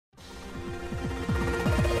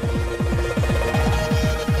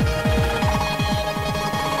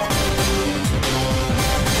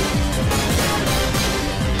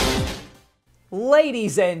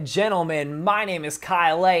Ladies and gentlemen, my name is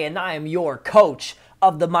KyleAye, and I am your coach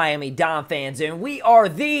of the Miami Dolphins, and we are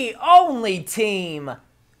the only team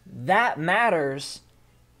that matters.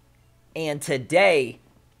 And today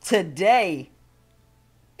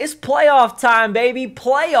it's playoff time, baby.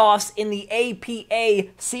 Playoffs in the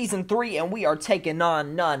APA Season 3, and we are taking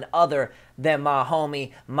on none other than my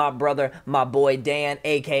homie, my brother, my boy Dan,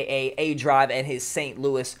 a.k.a. aDrive, and his St.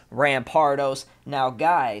 Louis Rampardos. Now,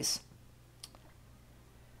 guys,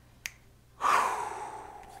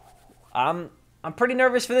 I'm pretty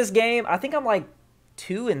nervous for this game. I think I'm like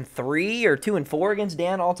 2-3 or 2-4 against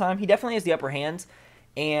Dan all time. He definitely has the upper hand,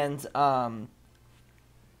 and I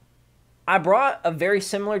brought a very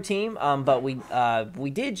similar team, but we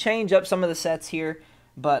did change up some of the sets here.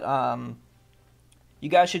 But you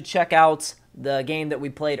guys should check out the game that we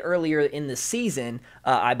played earlier in the season.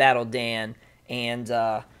 I battled Dan, and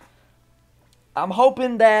I'm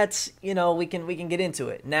hoping that we can get into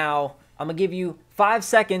it. Now I'm gonna give you 5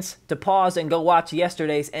 seconds to pause and go watch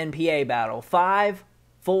yesterday's NPA battle. 5,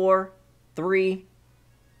 4, 3,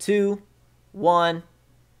 2, 1.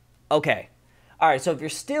 Okay. All right. So if you're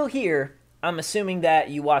still here, I'm assuming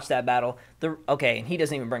that you watched that battle. Okay, and he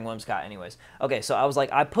doesn't even bring Whimsicott anyways. Okay, so I was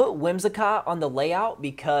like, I put Whimsicott on the layout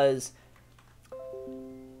because,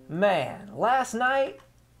 man, last night,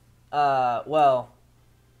 well,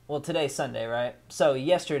 today's Sunday, right? So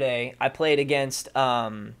yesterday, I played against,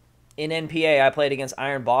 in NPA, I played against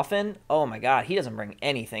Iron Boffin. Oh my god, he doesn't bring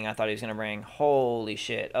anything I thought he was going to bring. Holy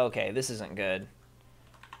shit. Okay, this isn't good.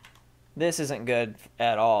 This isn't good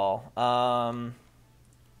at all.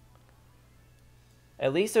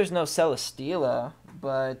 At least there's no Celesteela,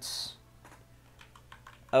 but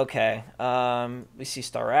okay. We see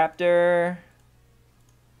Staraptor.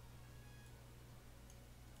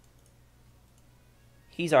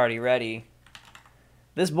 He's already ready.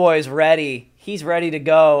 This boy's ready. He's ready to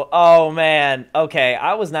go. Oh man. Okay,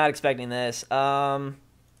 I was not expecting this. And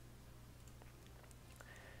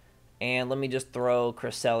let me just throw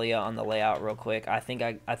Cresselia on the layout real quick. I think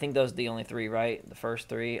those are the only 3, right? The first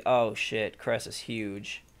 3. Oh shit, Cress is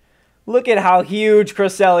huge. Look at how huge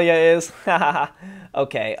Cresselia is.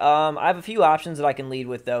 Okay, I have a few options that I can lead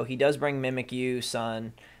with though. He does bring Mimikyu,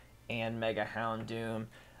 Sun, and Mega Houndoom.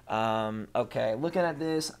 Okay, looking at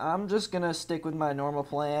this, I'm just gonna stick with my normal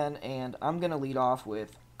plan, and I'm gonna lead off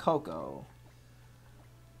with Coco.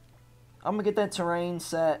 I'm gonna get that terrain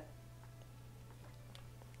set.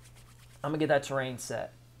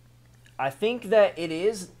 I think that it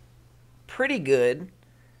is pretty good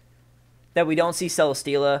that we don't see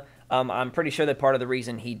Celesteela. I'm pretty sure that part of the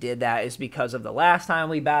reason he did that is because of the last time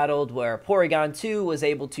we battled where PORYGON2 was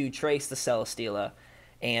able to trace the Celesteela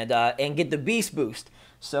and get the Beast Boost.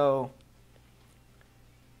 So,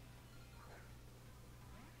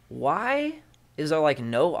 why is there like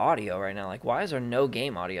no audio right now? Like, why is there no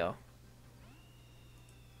game audio?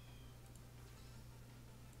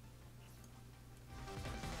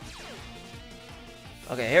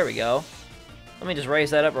 Okay, here we go. Let me just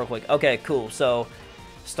raise that up real quick. Okay, cool. So,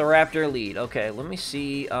 Staraptor lead. Okay, let me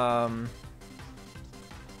see.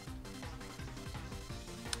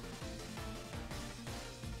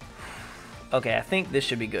 Okay, I think this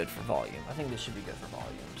should be good for volume.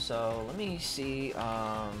 So, let me see.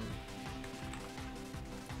 I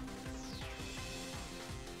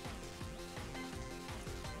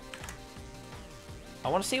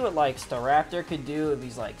want to see what, like, Staraptor could do if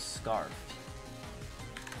he's, like, Scarfed.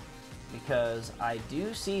 Because I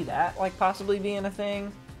do see that, like, possibly being a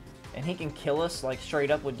thing. And he can kill us, like,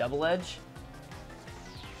 straight up with Double Edge.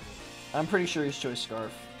 I'm pretty sure he's Choice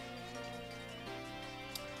Scarf.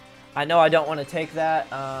 I know I don't want to take that.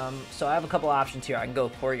 So I have a couple options here. I can go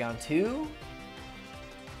PORYGON2.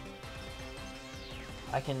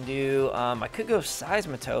 I can do, I could go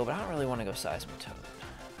Seismitoad, but I don't really want to go Seismitoad.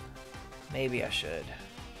 Maybe I should.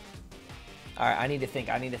 Alright, I need to think,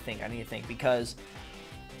 because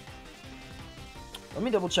let me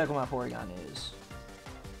double check what my Porygon is.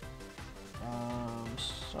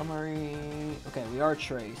 Summary. Okay, we are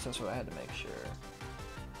Trace. That's what I had to make sure.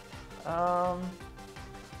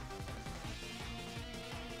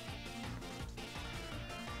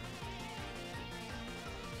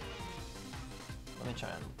 Let me try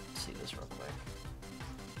and see this real quick.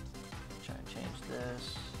 Try and change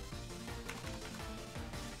this.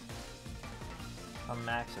 I'm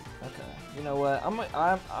maxing. Okay. You know what?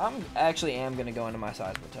 I'm actually gonna go into my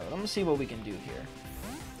Seismitoad. I'm gonna see what we can do here.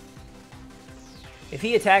 If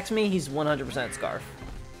he attacks me, he's 100% Scarf.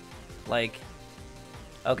 Like,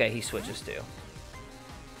 okay, he switches too.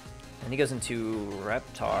 And he goes into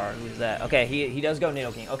Reptar. Who's that? Okay, he does go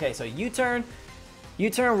Nidoking. Okay, so U-turn.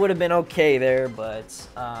 U-turn would have been okay there, but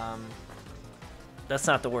that's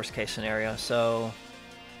not the worst case scenario. So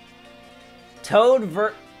Toad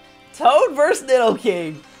versus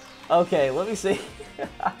Nidoking. Okay, let me see.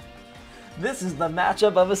 This is the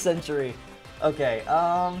matchup of a century. Okay,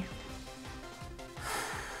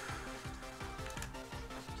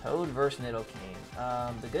 Toad versus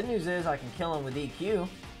Nidoking. The good news is I can kill him with EQ.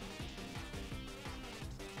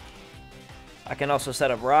 I can also set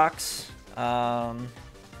up rocks. I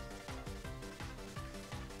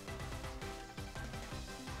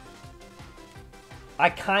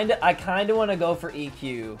kinda want to go for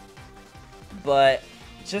EQ, but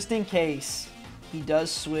just in case he does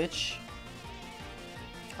switch,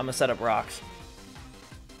 I'm gonna set up rocks.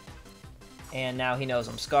 And now he knows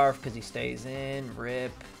I'm Scarf because he stays in.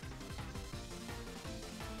 Rip.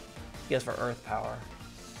 He goes for Earth Power.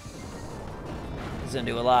 He's gonna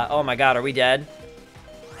do a lot. Oh my god, are we dead?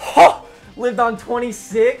 Oh! Lived on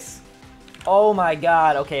 26? Oh my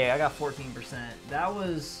god. Okay, I got 14%. That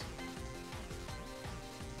was...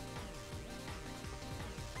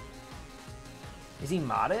 Is he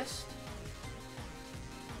modest?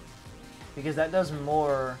 Because that does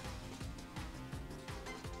more...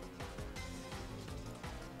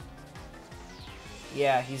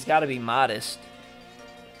 Yeah, he's got to be modest.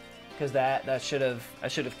 Because I should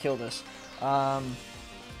have killed us.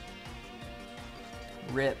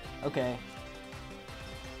 Rip. Okay.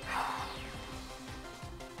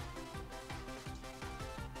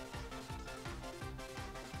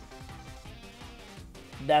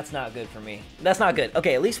 That's not good for me. That's not good.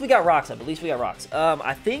 Okay, at least we got rocks up. At least we got rocks.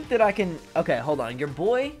 I think that I can... Okay, hold on. Your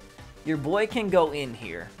boy can go in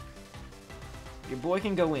here. Your boy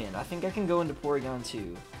can go in. I think I can go into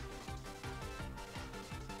PORYGON2.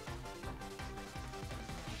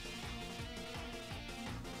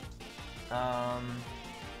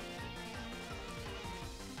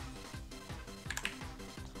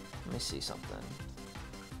 Let me see something.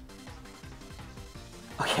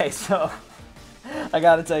 Okay, so I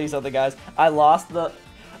gotta tell you something, guys. I lost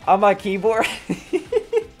on my keyboard.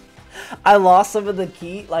 I lost some of the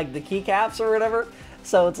keycaps or whatever.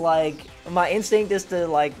 So it's like my instinct is to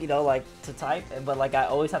to type, but like I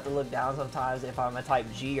always have to look down sometimes if I'm a type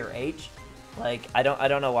G or H. Like I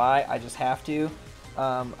don't know why. I just have to.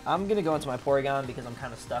 I'm gonna go into my Porygon because I'm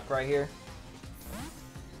kind of stuck right here.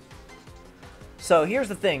 So here's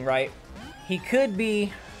the thing, right? He could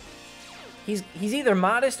be. He's either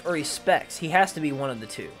modest or he specs. He has to be one of the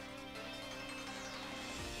two.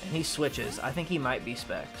 And he switches. I think he might be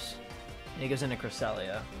specs. And he goes into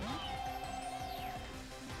Cresselia.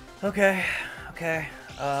 Okay. Okay.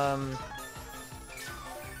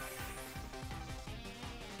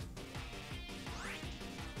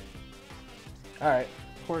 Alright.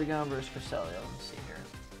 Porygon versus Cresselia. Let me see here.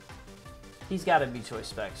 He's got to be choice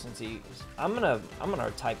specs since he's... I'm gonna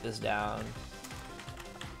type this down.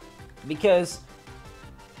 Because,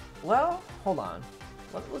 well, hold on.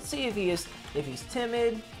 Let's see if he's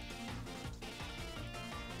timid.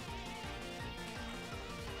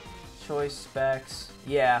 Choice specs.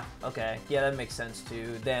 Yeah, okay. Yeah, that makes sense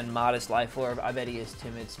too. Then modest life orb. I bet he is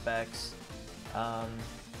timid specs. I'm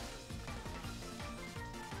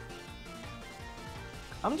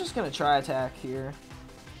just gonna try attack here.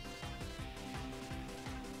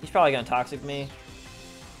 He's probably gonna toxic me.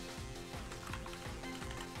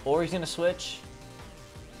 Or he's going to switch,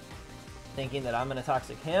 thinking that I'm going to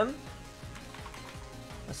toxic him.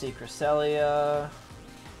 Let's see, Cresselia.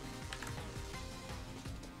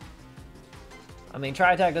 I mean,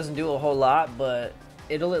 Tri-Attack doesn't do a whole lot, but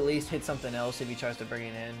it'll at least hit something else if he tries to bring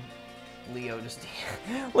it in. Leo just...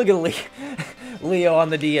 Look at Leo on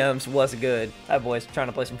the DMs. What's good? Hi, boys. Trying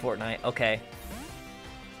to play some Fortnite. Okay.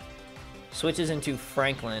 Switches into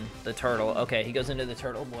Franklin, the turtle. Okay, he goes into the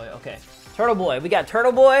Turtle Boy. Okay. Turtle Boy. We got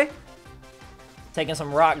Turtle Boy. Taking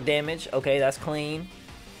some rock damage. Okay, that's clean.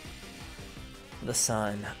 The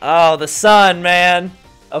sun. Oh, the sun, man.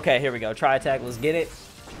 Okay, here we go. Try attack. Let's get it.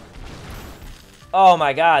 Oh,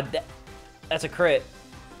 my God. That's a crit.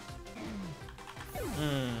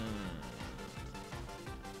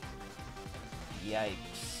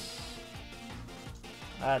 Yikes.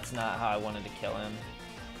 That's not how I wanted to kill him.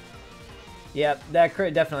 Yep, that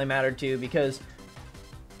crit definitely mattered too, because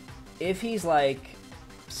if he's like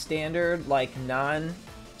standard, like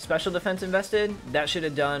non-special defense invested, that should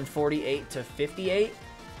have done 48 to 58,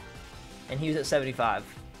 and he was at 75.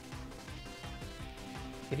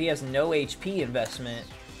 If he has no HP investment,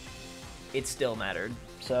 it still mattered.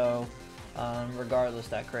 So, regardless,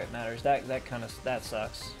 that crit matters. That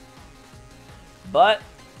sucks. But,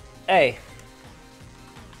 hey.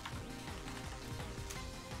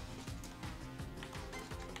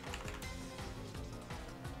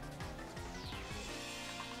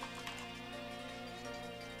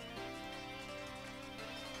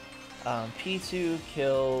 P2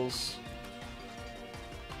 kills...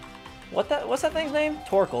 What's that thing's name?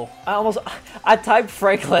 Torkoal. I typed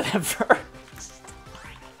Franklin at first.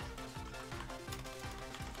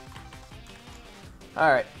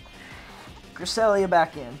 Alright. Cresselia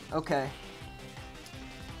back in. Okay.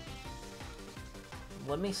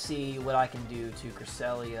 Let me see what I can do to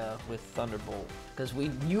Cresselia with Thunderbolt. Because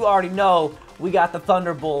you already know we got the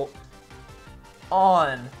Thunderbolt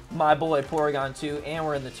on my boy Porygon2, and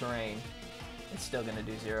we're in the terrain. It's still going to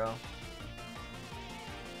do 0.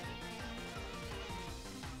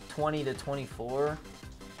 20 to 24.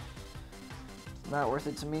 Not worth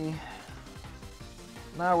it to me.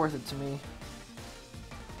 Not worth it to me.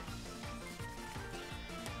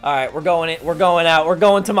 All right, we're going in. We're going out. We're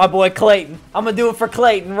going to my boy Clayton. I'm gonna do it for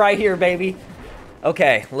Clayton right here, baby.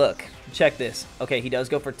 Okay, look, check this. Okay, he does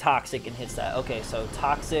go for Toxic and hits that. Okay, so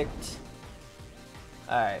Toxic.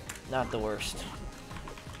 All right, not the worst.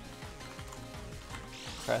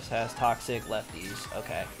 Crest has Toxic lefties.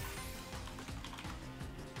 Okay.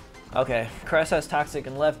 Okay, Crest has Toxic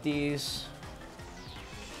and lefties.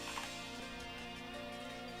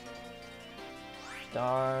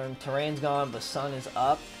 Darn, terrain's gone, but sun is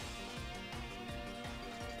up.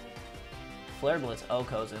 Flare Blitz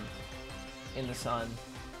Oko's him in the sun.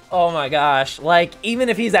 Oh my gosh, like, even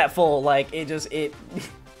if he's at full, like, it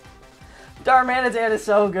Darmanitan is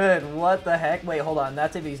so good. What the heck? Wait, hold on,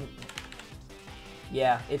 that's if he's...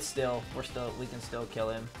 Yeah, it's still, we can still kill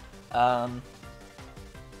him.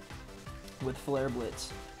 With Flare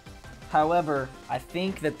Blitz. However, I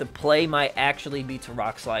think that the play might actually be to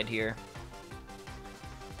Rock Slide here.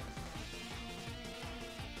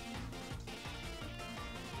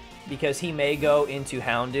 Because he may go into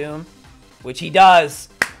Houndoom, which he does.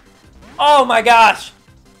 Oh my gosh!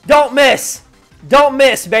 Don't miss! Don't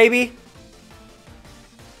miss, baby!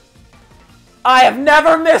 I have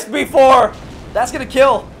never missed before! That's gonna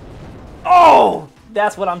kill. Oh!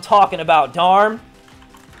 That's what I'm talking about, Darm.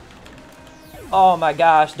 Oh my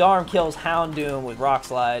gosh, Darm kills Houndoom with Rock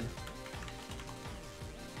Slide.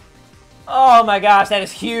 Oh my gosh, that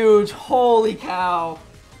is huge. Holy cow.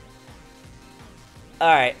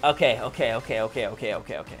 Alright, okay.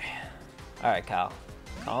 Alright, Kyle.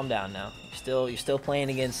 Calm down now. You're still playing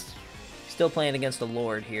against the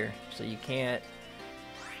Lord here, so you can't.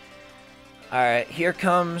 Alright, here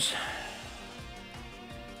comes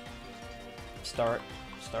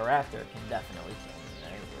Staraptor can definitely kill me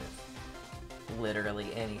there with literally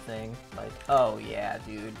anything. Like, oh yeah,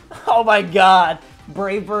 dude. Oh my god.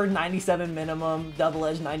 Brave Bird 97 minimum, Double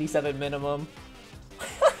Edge 97 minimum.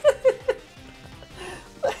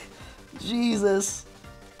 Jesus.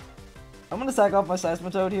 I'm gonna sack off my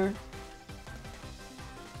Seismitoad here.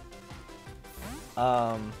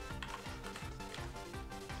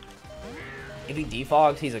 If he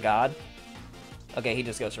defogs, he's a god. Okay, he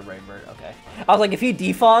just goes for Brave Bird. Okay. I was like, if he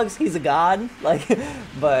defogs, he's a god. Like,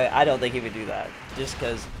 but I don't think he would do that. Just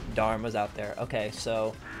because Darm was out there. Okay,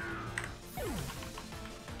 so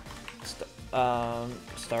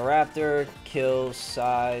Staraptor kills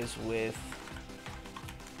Size with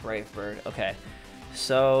Brave Bird. Okay.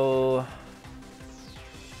 So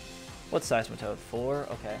what's Seismitoad? 4?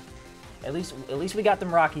 Okay. At least we got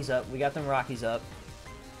them Rockies up.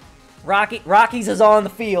 Rockies is on the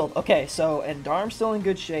field. Okay, so, and Darm's still in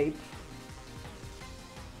good shape.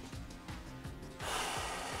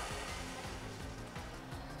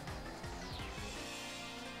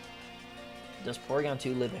 Does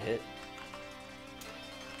Porygon2 live a hit?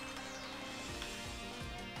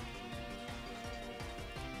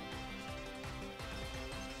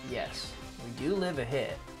 Yes, we do live a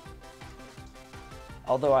hit.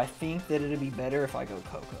 Although I think that it'd be better if I go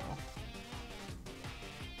Coco.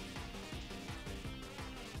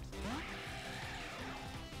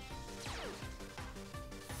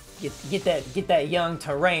 Get that young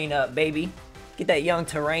terrain up, baby. Get that young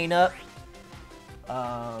terrain up.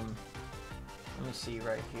 Let me see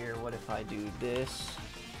right here. What if I do this?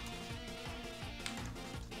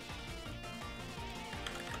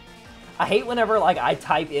 I hate whenever like I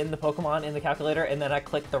type in the Pokemon in the calculator and then I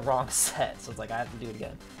click the wrong set. So it's like I have to do it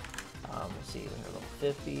again. Let's see. We're level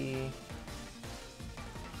 50.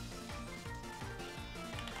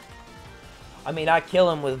 I mean, I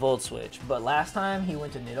kill him with Volt Switch, but last time he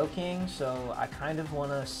went to Nidoking, so I kind of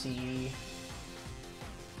want to see.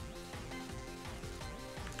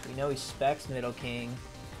 We know he specs Nidoking.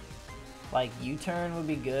 Like, U-turn would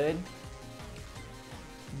be good.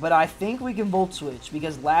 But I think we can Volt Switch,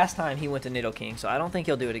 because last time he went to Nidoking, so I don't think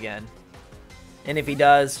he'll do it again. And if he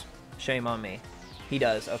does, shame on me. He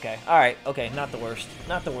does, okay. Alright, okay, not the worst.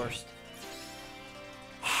 Not the worst.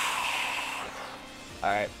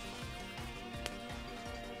 Alright.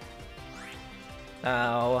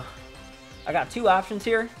 Now, I got two options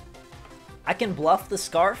here. I can bluff the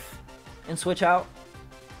Scarf and switch out.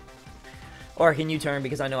 Or I can U-turn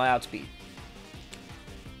because I know I outspeed.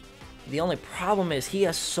 The only problem is he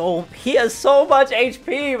has so much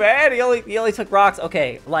HP, man. He only took rocks.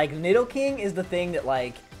 Okay, like Nidoking is the thing that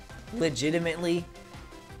like legitimately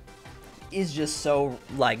is just so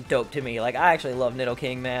like dope to me. Like I actually love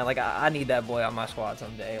Nidoking, man. Like I need that boy on my squad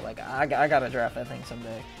someday. Like I gotta draft that thing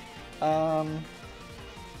someday. All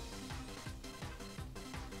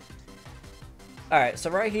right, so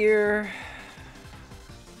right here.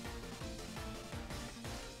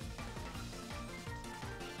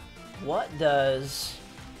 What does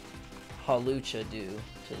Hawlucha do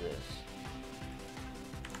to this?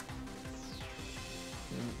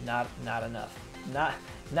 Not enough.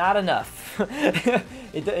 Not enough.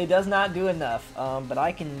 it does not do enough. But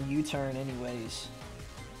I can U-turn anyways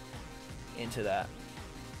into that.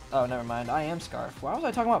 Oh, never mind. I am Scarf. Why was I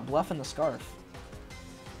talking about bluffing the Scarf?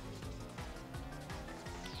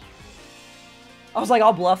 I was like,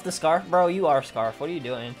 I'll bluff the Scarf. Bro, you are Scarf. What are you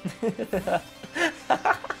doing?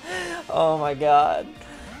 Oh my god.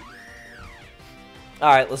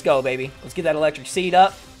 Alright, let's go, baby. Let's get that electric seed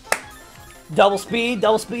up. Double speed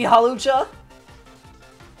Hawlucha.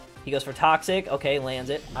 He goes for Toxic. Okay, lands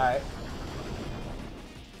it. Alright.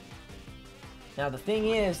 Now, the thing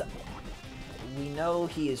is, we know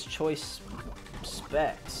he is Choice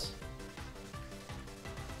Specs.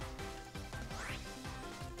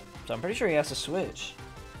 So I'm pretty sure he has to switch.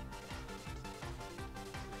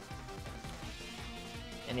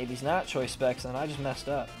 And if he's not Choice Specs, then I just messed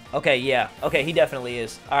up. Okay, yeah. Okay, he definitely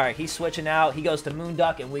is. Alright, he's switching out. He goes to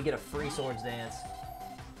Moonduck, and we get a free Swords Dance.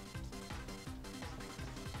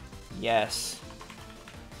 Yes.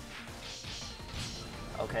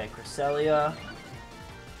 Okay, Cresselia.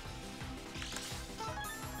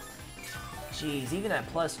 Jeez, even at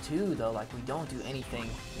 +2, though, like, we don't do anything,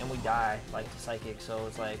 and we die, like, to Psychic, so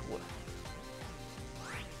it's like... What?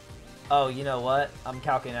 Oh, you know what? I'm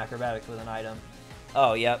calculating Acrobatics with an item.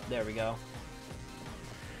 Oh, yep, there we go.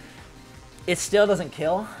 It still doesn't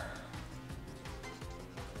kill.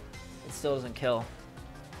 It still doesn't kill.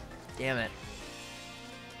 Damn it.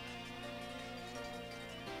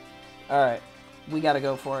 Alright, we gotta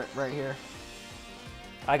go for it right here.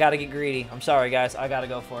 I gotta get greedy. I'm sorry, guys. I gotta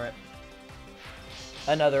go for it.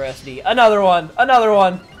 Another SD. Another one! Another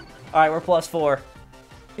one! Alright, we're +4.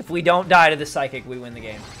 If we don't die to this Psychic, we win the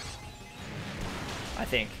game. I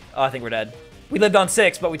think. Oh, I think we're dead. We lived on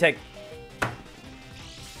 6, but we take...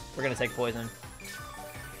 We're gonna take poison.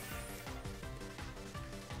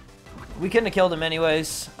 We couldn't have killed him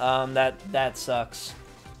anyways. That sucks.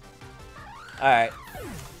 Alright.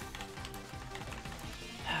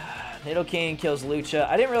 Nidoking kills Lucha.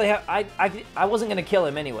 I didn't really have... I wasn't gonna kill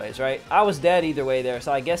him anyways, right? I was dead either way there,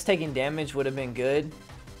 so I guess taking damage would have been good.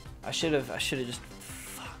 I should have just...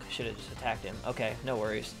 Fuck, I should have just attacked him. Okay, no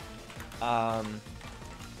worries.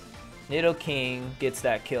 Nidoking gets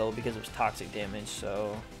that kill because it was toxic damage,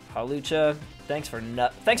 so... Hawlucha, thanks for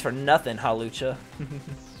nothing, Hawlucha.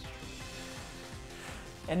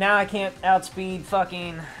 And now I can't outspeed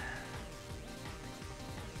fucking...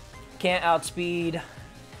 Can't outspeed...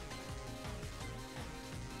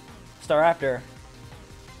 Staraptor.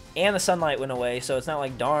 And the sunlight went away, so it's not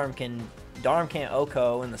like Darm can't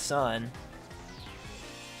OHKO in the sun.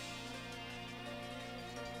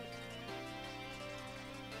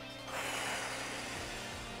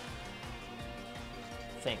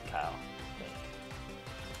 Think, Kyle. Think.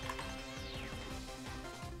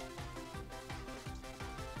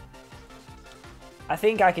 I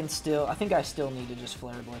think I still need to just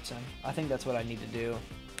Flare Blitz him. I think that's what I need to do.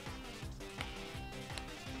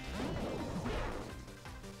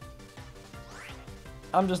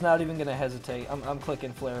 I'm just not even gonna hesitate. I'm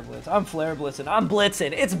clicking Flare Blitz. I'm Flare Blitzing. I'm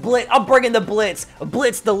blitzing. It's blitz. I'm bringing the blitz.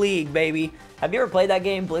 Blitz the League, baby. Have you ever played that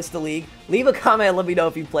game, Blitz the League? Leave a comment and let me know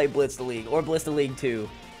if you play Blitz the League or Blitz the League 2.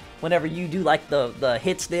 Whenever you do like the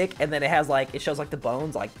hit stick and then it has like it shows like the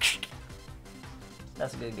bones like.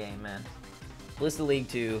 That's a good game, man. Blitz the League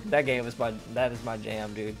 2. That game is that is my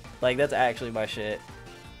jam, dude. Like that's actually my shit.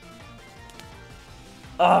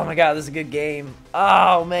 Oh my god, this is a good game.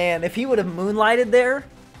 Oh man, if he would have moonlighted there,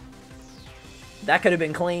 that could have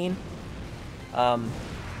been clean.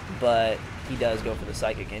 But he does go for the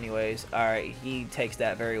Psychic anyways. Alright, he takes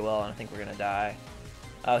that very well, and I think we're gonna die.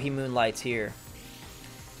 Oh, he moonlights here.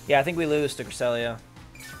 Yeah, I think we lose to Cresselia.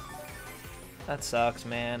 That sucks,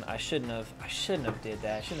 man. I shouldn't have did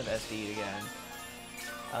that. I shouldn't have SD'd again.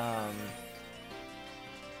 I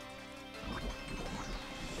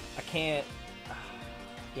can't...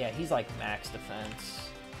 Yeah, he's like max defense.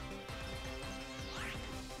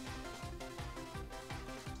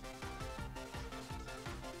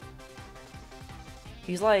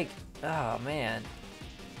 He's like, oh man.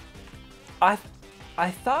 I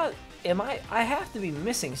thought, I have to be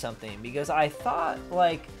missing something, because I thought,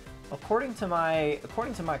 like, according to my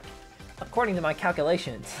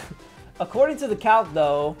calculations, according to the calc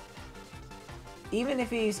though, even if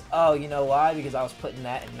he's, oh, you know why? Because I was putting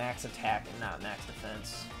that in max attack and not max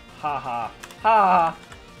defense. Ha ha. Ha.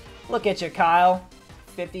 Look at you, Kyle.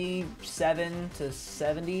 57 to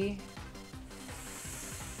 70.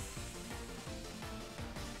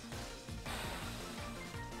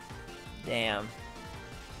 Damn.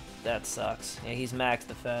 That sucks. Yeah, he's max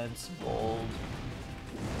defense, bold.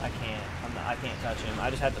 I can't touch him.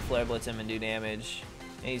 I just have to flare blitz him and do damage.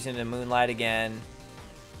 And he's into Moonlight again.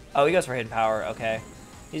 Oh, he goes for hidden power. Okay.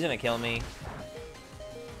 He's gonna kill me.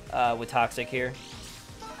 With Toxic here.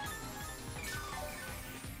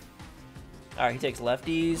 Alright, he takes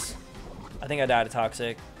lefties. I think I died to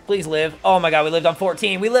Toxic. Please live. Oh my god, we lived on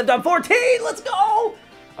 14. We lived on 14! Let's go!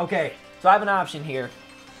 Okay, so I have an option here.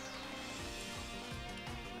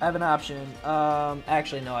 I have an option.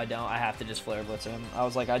 Actually, no, I don't. I have to just flare blitz him. I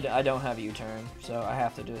was like, I don't have U-turn, so I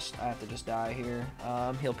have to just die here.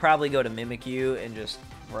 He'll probably go to Mimic You and just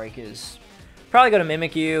break his... Probably go to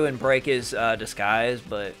Mimic You and break his disguise,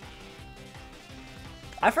 but...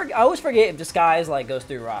 I always forget if disguise, like, goes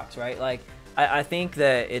through rocks, right? Like, I think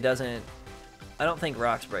that it doesn't... I don't think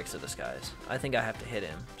rocks breaks the disguise. I think I have to hit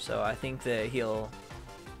him. So I think that he'll...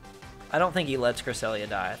 I don't think he lets Cresselia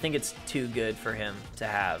die. I think it's too good for him to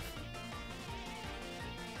have.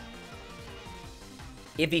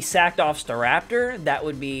 If he sacked off Staraptor, that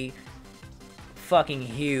would be fucking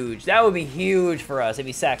huge. That would be huge for us if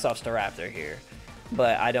he sacks off Staraptor here.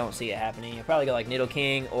 But I don't see it happening. He'll probably go like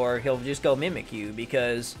Nidoking, or he'll just go Mimic You,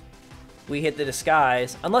 because we hit the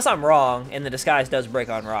disguise. Unless I'm wrong, and the disguise does break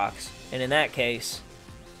on rocks. And in that case,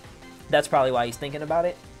 that's probably why he's thinking about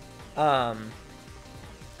it.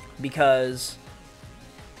 Because,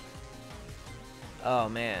 oh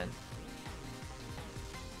man,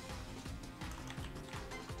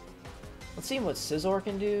 let's see what Scizor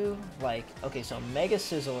can do. Like, okay, so Mega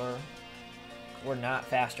Scizor, we're not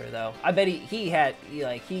faster though. I bet he has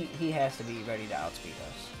to be ready to outspeed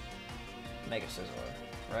us. Mega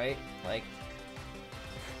Scizor, right? Like,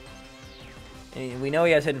 and we know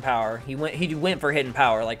he has hidden power. He went for hidden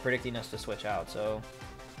power, like predicting us to switch out. So.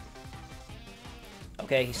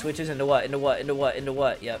 Okay, he switches into what? Into what? Into what? Into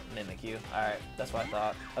what? Yep, Mimic You. Alright, that's what I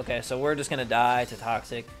thought. Okay, so we're just gonna die to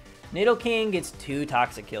Toxic. Nidoking gets 2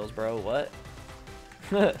 Toxic kills, bro. What?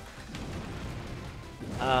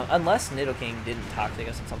 Unless Nidoking didn't Toxic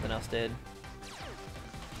us and something else did.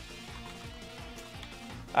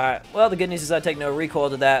 Alright, well, the good news is I take no recoil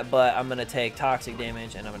to that, but I'm gonna take Toxic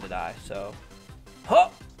damage and I'm gonna die, so... Huh!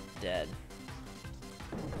 Dead.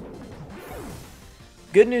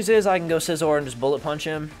 Good news is I can go Scizor and just bullet punch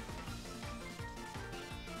him.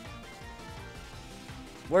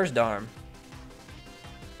 Where's Darm?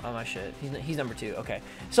 Oh my shit, he's number 2. Okay,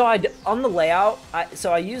 so on the layout,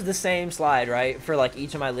 I use the same slide, right, for like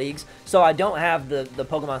each of my leagues. So I don't have the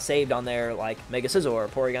Pokemon saved on there like Mega Scizor or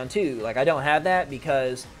Porygon2. Like I don't have that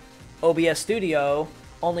because OBS Studio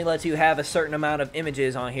only lets you have a certain amount of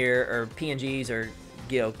images on here, or PNGs, or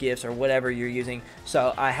GIFs, or whatever you're using.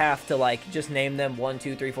 So I have to like just name them 1,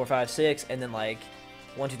 2, 3, 4, 5, 6, and then like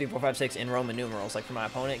 1, 2, 3, 4, 5, 6 in Roman numerals, like for my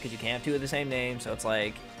opponent, because you can't have 2 of the same name. So it's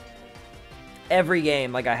like every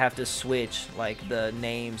game, like I have to switch like the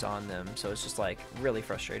names on them. So it's just like really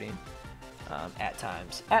frustrating at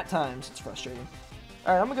times. At times it's frustrating.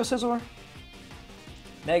 All right, I'm gonna go Scizor,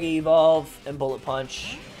 Mega Evolve, and Bullet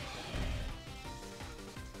Punch.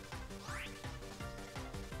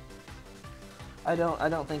 I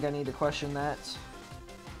don't think I need to question that.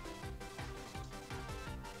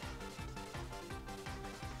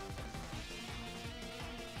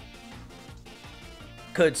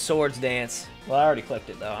 Could Swords Dance. Well, I already clicked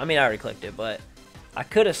it though. I mean, I already clicked it, but I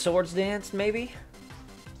could have Swords Danced maybe.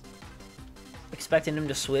 Expecting him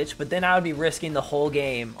to switch, but then I would be risking the whole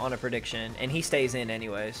game on a prediction, and he stays in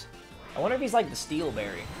anyways. I wonder if he's like the Steel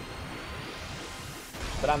Berry.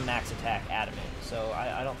 But I'm max attack adamant, so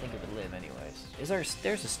I don't think it would live anyways.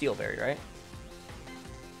 There's a Steel Berry, right?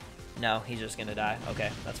 No, he's just gonna die.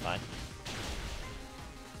 Okay, that's fine.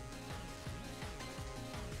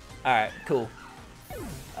 Alright, cool.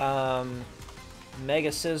 Mega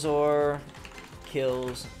Scizor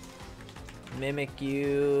kills Mimic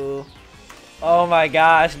You. Oh my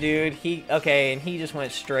gosh, dude. Okay, and he just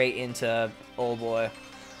went straight into old boy.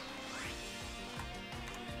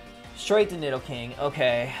 Straight to Nidoking.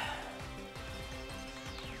 Okay.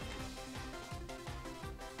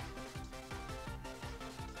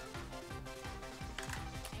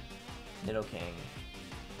 Nidoking.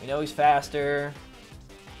 We know he's faster.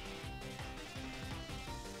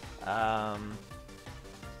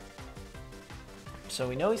 So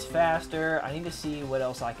we know he's faster. I need to see what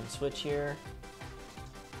else I can switch here.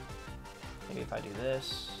 Maybe if I do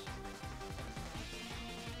this.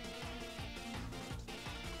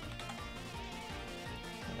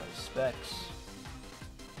 Specs.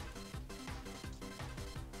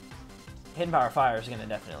 Hidden Power Fire is gonna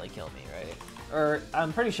definitely kill me, right? Or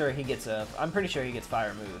I'm pretty sure he gets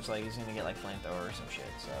fire moves. Like he's gonna get like Flamethrower or some shit.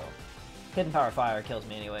 So Hidden Power Fire kills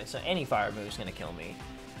me anyway. So any fire move is gonna kill me.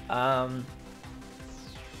 The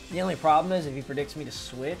only problem is if he predicts me to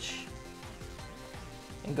switch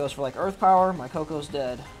and goes for like Earth Power, my Coco's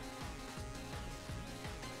dead.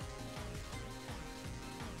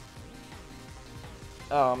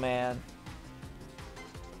 Oh man.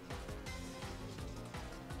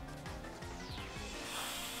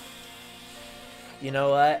 You know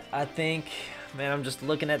what? I think, man, I'm just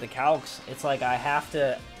looking at the calcs. It's like I have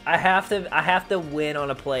to win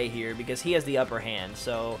on a play here because he has the upper hand.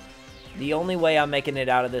 So the only way I'm making it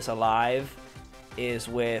out of this alive is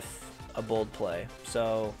with a bold play.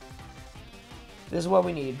 So this is what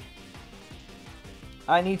we need.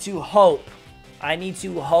 I need to hope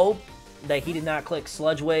that he did not click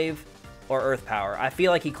Sludge Wave or Earth Power. I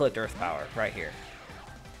feel like he clicked Earth Power right here.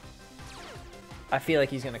 I feel like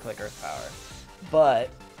he's going to click Earth Power.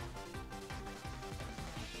 But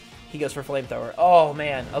he goes for Flamethrower. Oh,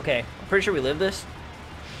 man. Okay. I'm pretty sure we live this.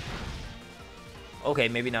 Okay,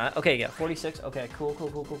 maybe not. Okay, yeah. 46. Okay,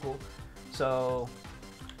 cool. So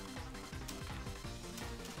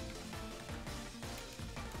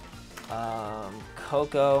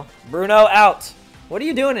Coco. Bruno, out. What are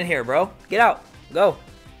you doing in here, bro? Get out. Go.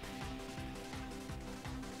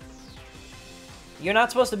 You're not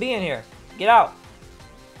supposed to be in here. Get out.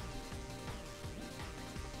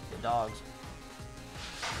 The dogs.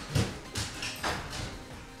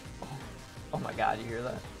 Oh my god, you hear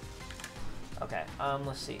that? Okay,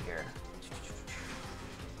 let's see here.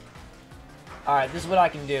 Alright, this is what I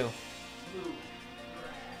can do.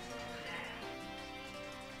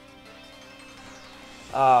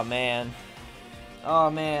 Oh man.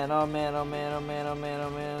 Oh man.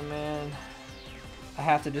 I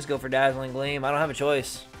have to just go for Dazzling Gleam. I don't have a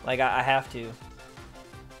choice. Like I have to.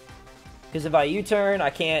 Because if I U-turn,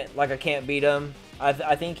 I can't beat him.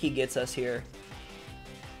 I think he gets us here.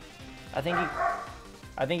 I think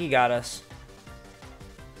he got us.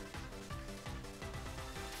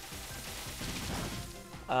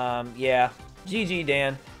 Yeah. GG,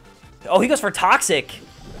 Dan. Oh, he goes for Toxic.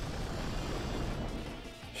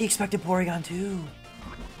 He expected Porygon2.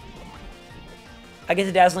 I get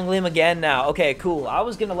the Dazzling Gleam again now. Okay, cool. I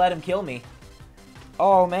was gonna let him kill me.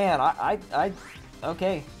 Oh man,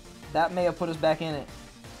 okay. That may have put us back in it.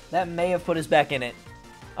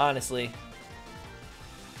 Honestly.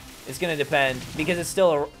 It's gonna depend because it's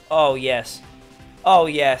still a. Oh yes. Oh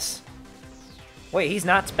yes. Wait, he's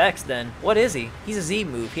not Specs then. What is he? He's a Z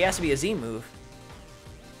move. He has to be a Z move.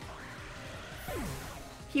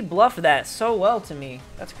 He bluffed that so well to me.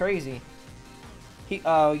 That's crazy.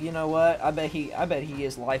 Oh, you know what? I bet he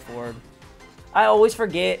is Life Orb. I always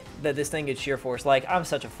forget that this thing gets Sheer Force. Like, I'm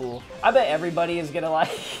such a fool. I bet everybody is gonna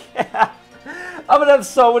like. I'm gonna have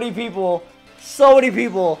so many people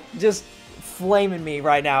just flaming me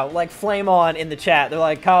right now. Like, flame on in the chat. They're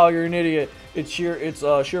like, Kyle, you're an idiot. It's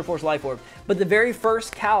Sheer Force Life Orb. But the very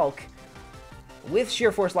first calc with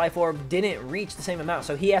Sheer Force Life Orb didn't reach the same amount,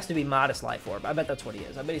 so he has to be Modest Life Orb. I bet that's what he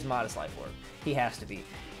is. I bet he's Modest Life Orb. He has to be,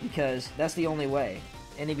 because that's the only way.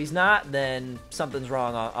 And if he's not, then something's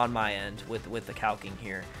wrong on my end with the calking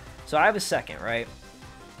here. So I have a second, right?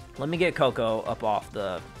 Let me get Coco up off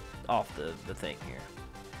the thing here.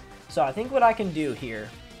 So I think what I can do here,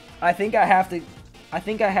 I think I have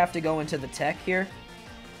to go into the tech here.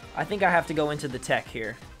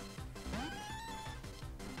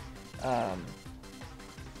 Oh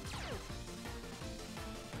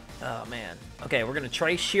man. Okay, we're gonna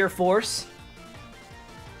trace Sheer Force.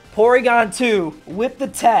 Porygon2 with the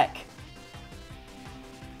tech.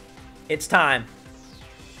 It's time.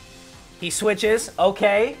 He switches.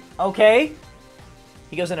 Okay.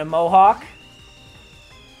 He goes into Mohawk.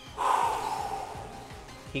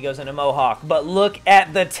 But look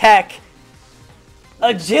at the tech.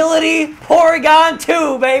 Agility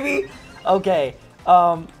Porygon2, baby. Okay.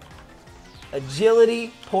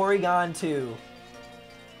 Agility Porygon2.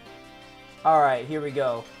 Alright, here we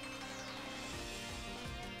go.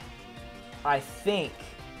 I think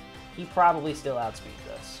he probably still outspeeds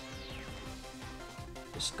us.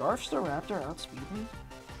 Does Scarf Staraptor outspeed me?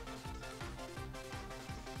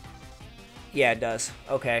 Yeah, it does.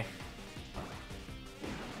 Okay.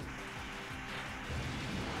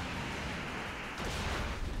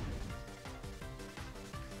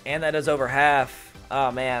 And that does over half.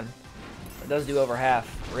 Oh, man. It does do over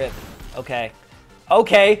half. Rip. Okay.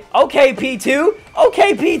 Okay. Okay, P2.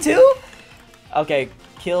 Okay, P2. Okay.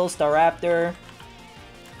 Kill Staraptor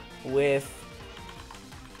with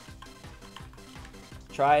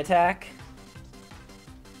Tri-Attack.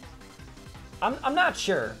 I'm not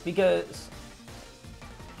sure because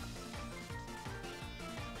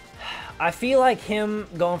I feel like him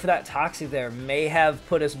going for that Toxic there may have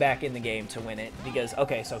put us back in the game to win it because,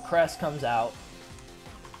 okay, so Crest comes out.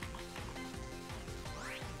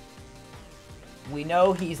 We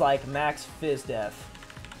know he's like max Fizz Def.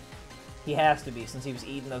 He has to be since he was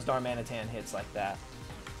eating those Darmanitan hits like that.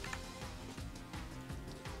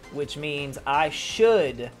 Which means I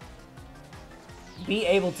should be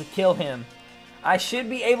able to kill him. I should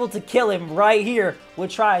be able to kill him right here with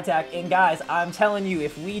Tri-Attack. And guys, I'm telling you,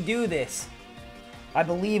 if we do this, I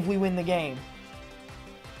believe we win the game.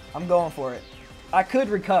 I'm going for it. I could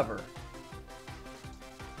recover.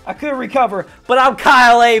 I could recover, but I'm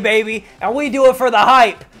KyleAye, baby. And we do it for the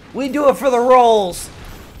hype. We do it for the rolls.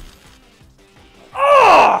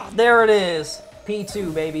 Oh, there it is.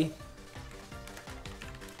 P2, baby.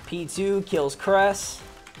 P2 kills Cress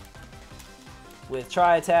with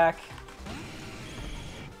Tri-Attack.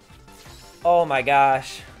 Oh my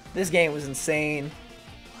gosh. This game was insane.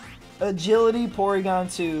 Agility,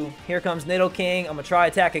 Porygon2. Here comes Nidoking. I'm going to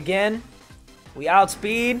Tri-Attack again. We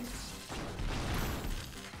outspeed.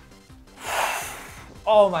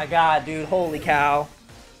 Oh my god, dude. Holy cow.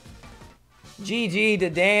 GG to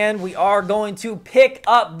Dan. We are going to pick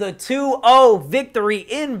up the 2-0 victory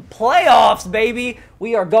in playoffs, baby.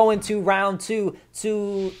 We are going to round 2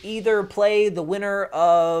 to either play the winner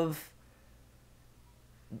of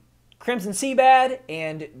Crimson Seabad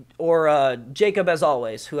or Jacob as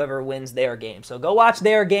always, whoever wins their game. So go watch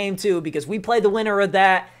their game too because we played the winner of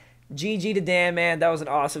that. GG to Dan, man. That was an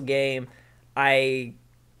awesome game.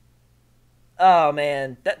 Oh,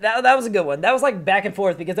 man. That was a good one. That was like back and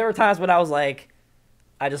forth because there were times when I was like,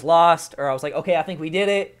 I just lost, or I was like, okay, I think we did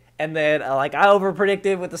it. And then like I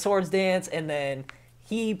over-predicted with the Swords Dance, and then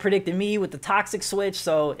he predicted me with the Toxic Switch.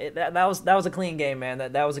 So that was a clean game, man.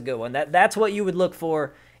 That was a good one. That's what you would look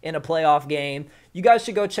for in a playoff game. You guys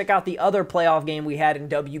should go check out the other playoff game we had in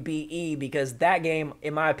WBE because that game,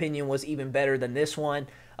 in my opinion, was even better than this one.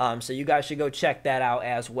 So you guys should go check that out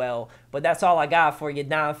as well. But that's all I got for you,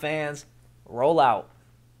 Don fans. Roll out.